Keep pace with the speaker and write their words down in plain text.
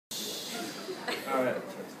All right.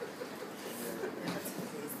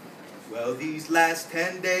 Well, these last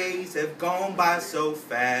 10 days have gone by so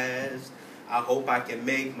fast. I hope I can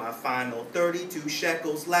make my final 32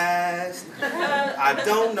 shekels last. I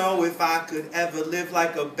don't know if I could ever live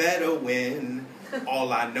like a Bedouin.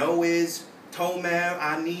 All I know is, Tomer,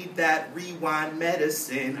 I need that rewind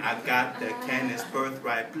medicine. I got the Canis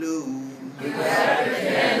Birthright Blue. You got the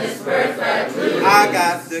Canis Birthright Blue. I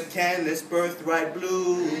got the Canis Birthright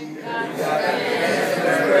Blue. I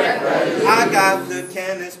got the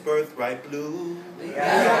Canis Birthright Blue.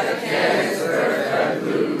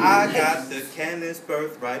 I got the Canis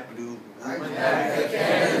Birthright Blue.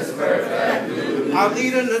 Our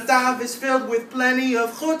leader Nadav is filled with plenty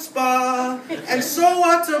of chutzpah, and so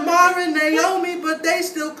are Tamar and Naomi, but they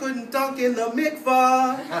still couldn't dunk in the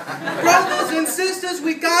mikvah. Brothers and sisters,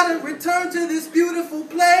 we gotta return to this beautiful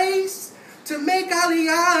place to make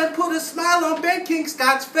Aliyah and put a smile on Ben King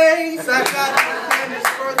Scott's face. I got the Canis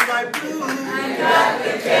Birthright Blue. I got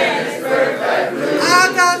the Canis Birthright Blue.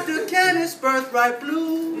 I got the Canis Birthright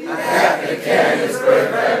Blue. I got the Canis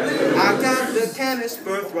Birthright Blue. I got the Canis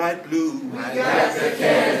Birthright Blue. I got the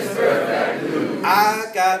Canis Birthright Blue. I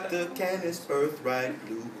got the Canis Birthright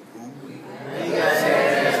Blue.